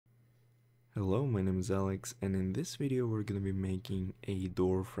Hello, my name is Alex, and in this video we're going to be making a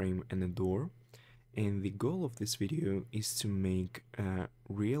door frame and a door. And the goal of this video is to make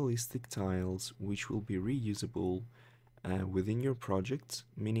realistic tiles which will be reusable within your project,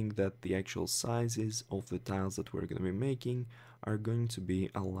 meaning that the actual sizes of the tiles that we're going to be making are going to be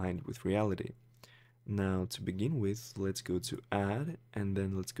aligned with reality. Now, to begin with, let's go to Add, and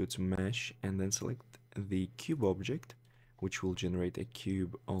then let's go to Mesh, and then select the cube object, which will generate a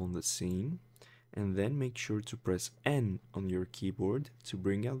cube on the scene. And then make sure to press N on your keyboard to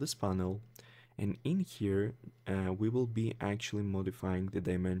bring out this panel. And in here, we will be actually modifying the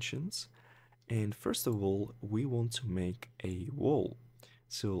dimensions. And first of all, we want to make a wall.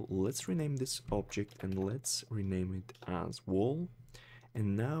 So let's rename this object and let's rename it as wall.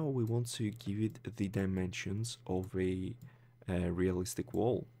 And now we want to give it the dimensions of a realistic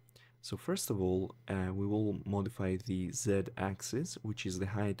wall. So first of all, we will modify the z-axis, which is the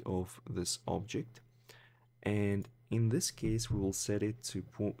height of this object. And in this case, we will set it to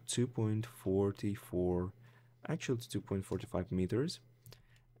 2.44, actually to 2.45 meters,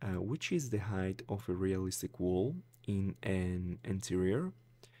 which is the height of a realistic wall in an interior.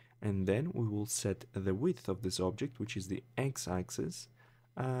 And then we will set the width of this object, which is the x-axis.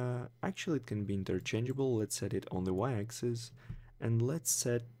 Actually, it can be interchangeable. Let's set it on the y-axis. And let's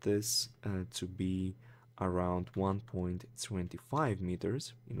set this to be around 1.25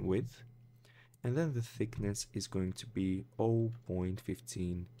 meters in width. And then the thickness is going to be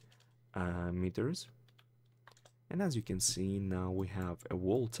 0.15 meters. And as you can see, now we have a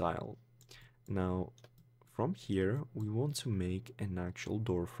wall tile. Now, from here, we want to make an actual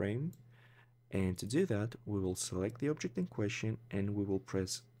door frame. And to do that, we will select the object in question and we will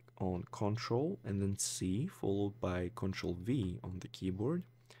press on Ctrl and then C followed by Ctrl V on the keyboard,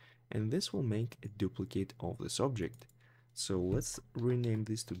 and this will make a duplicate of this object. So let's rename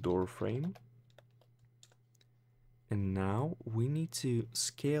this to door frame. And now we need to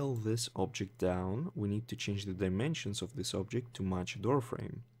scale this object down. We need to change the dimensions of this object to match a door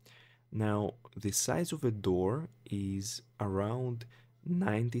frame. Now the size of a door is around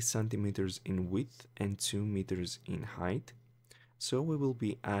 90 centimeters in width and 2 meters in height. So we will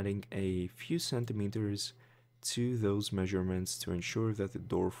be adding a few centimeters to those measurements to ensure that the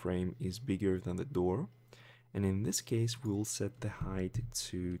door frame is bigger than the door. And in this case, we will set the height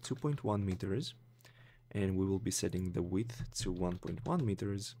to 2.1 meters and we will be setting the width to 1.1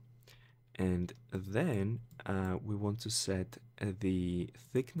 meters. And then we want to set the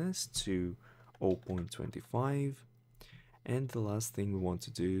thickness to 0.25. And the last thing we want to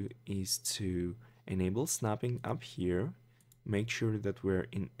do is to enable snapping up here. Make sure that we're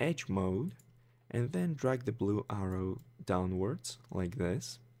in edge mode and then drag the blue arrow downwards like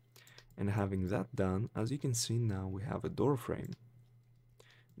this. And having that done, as you can see now we have a door frame.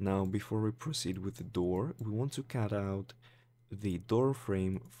 Now before we proceed with the door, we want to cut out the door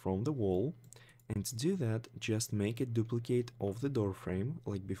frame from the wall. And to do that, just make a duplicate of the door frame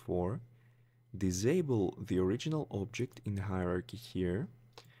like before. Disable the original object in the hierarchy here,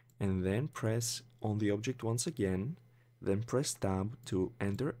 and then press on the object once again, then press tab to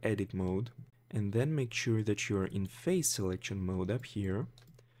enter edit mode, and then make sure that you're in face selection mode up here.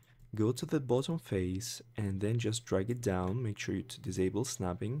 Go to the bottom face and then just drag it down. Make sure to disable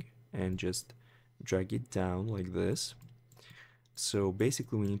snapping and just drag it down like this. So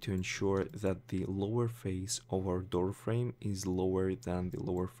basically we need to ensure that the lower face of our door frame is lower than the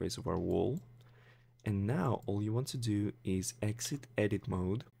lower face of our wall. And now all you want to do is exit edit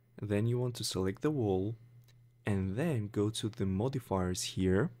mode, then you want to select the wall and then go to the modifiers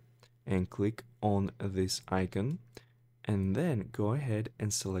here and click on this icon and then go ahead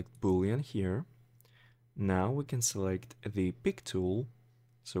and select Boolean here. Now we can select the pick tool,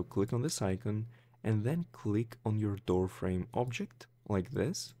 so click on this icon and then click on your door frame object like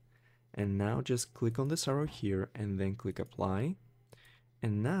this, and now just click on this arrow here and then click apply.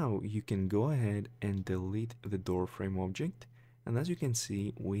 And now you can go ahead and delete the door frame object, and as you can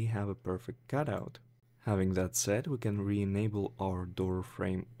see we have a perfect cutout. Having that said, we can re-enable our door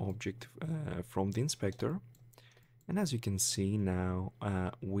frame object from the inspector, and as you can see now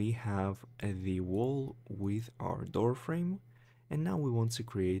we have the wall with our door frame, and now we want to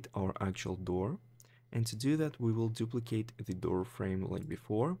create our actual door. And to do that we will duplicate the door frame like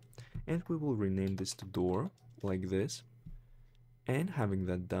before and we will rename this to door like this. And having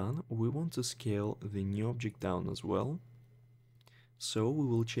that done, we want to scale the new object down as well. So we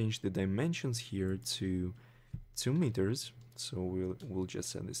will change the dimensions here to 2 meters. So we'll just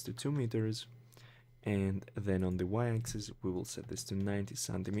set this to 2 meters. And then on the y-axis, we will set this to 90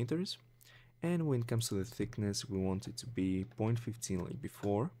 centimeters. And when it comes to the thickness, we want it to be 0.15 like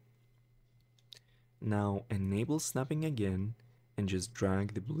before. Now enable snapping again and just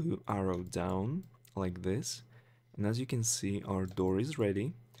drag the blue arrow down like this. And as you can see, our door is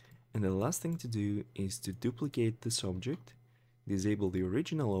ready. And the last thing to do is to duplicate this object, disable the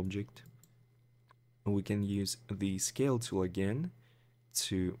original object, and we can use the scale tool again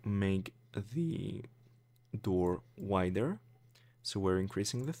to make the door wider. So we're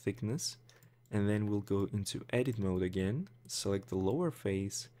increasing the thickness, and then we'll go into edit mode again, select the lower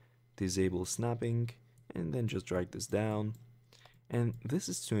face, disable snapping, and then just drag this down. And this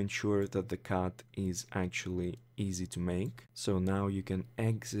is to ensure that the cut is actually easy to make. So now you can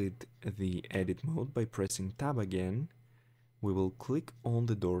exit the edit mode by pressing tab again. We will click on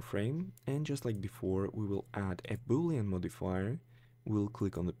the door frame, and just like before, we will add a boolean modifier. We'll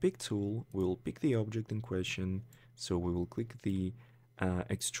click on the pick tool, we'll pick the object in question, so we will click the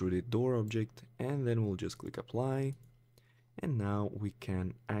extruded door object, and then we'll just click apply. And now we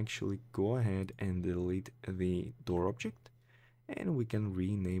can actually go ahead and delete the door object, and we can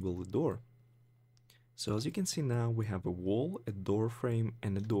re-enable the door. So as you can see now, we have a wall, a door frame,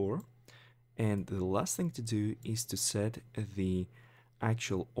 and a door. And the last thing to do is to set the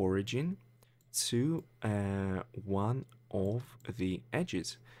actual origin to one of the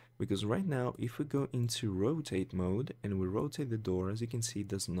edges. Because right now, if we go into rotate mode and we rotate the door, as you can see, it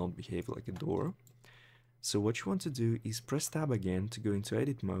does not behave like a door. So what you want to do is press tab again to go into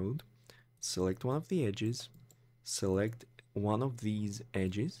edit mode, select one of the edges, select one of these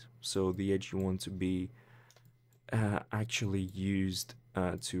edges, so the edge you want to be actually used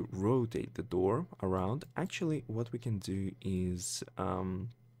to rotate the door around. Actually, what we can do is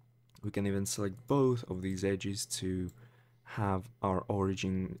we can even select both of these edges to have our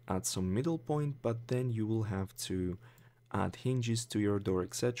origin at some middle point, but then you will have to add hinges to your door,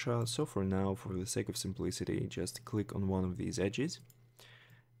 etc. So for now, for the sake of simplicity, just click on one of these edges,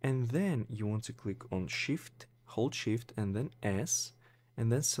 and then you want to click on Shift, hold Shift, and then S, and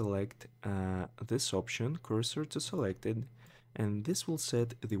then select this option, cursor to selected, and this will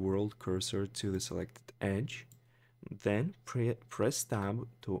set the world cursor to the selected edge. Then press tab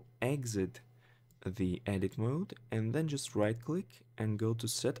to exit the edit mode, and then just right click and go to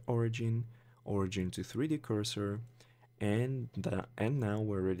set origin, origin to 3D cursor, and now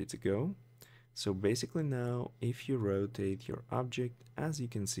we're ready to go. So basically now, if you rotate your object, as you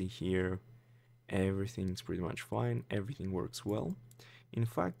can see here, everything's pretty much fine, everything works well. In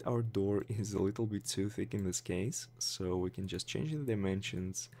fact, our door is a little bit too thick in this case, so we can just change the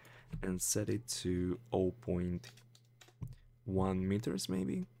dimensions and set it to 0.1 meters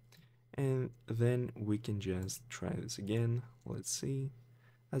maybe. And then we can just try this again. Let's see.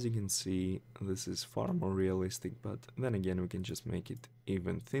 As you can see, this is far more realistic, but then again, we can just make it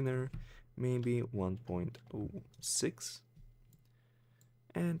even thinner, maybe 1.06.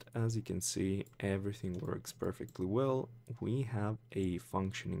 And as you can see, everything works perfectly well. We have a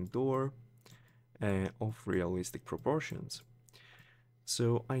functioning door of realistic proportions.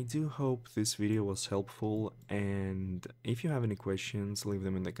 So I do hope this video was helpful, and if you have any questions, leave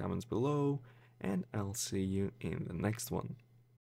them in the comments below, and I'll see you in the next one.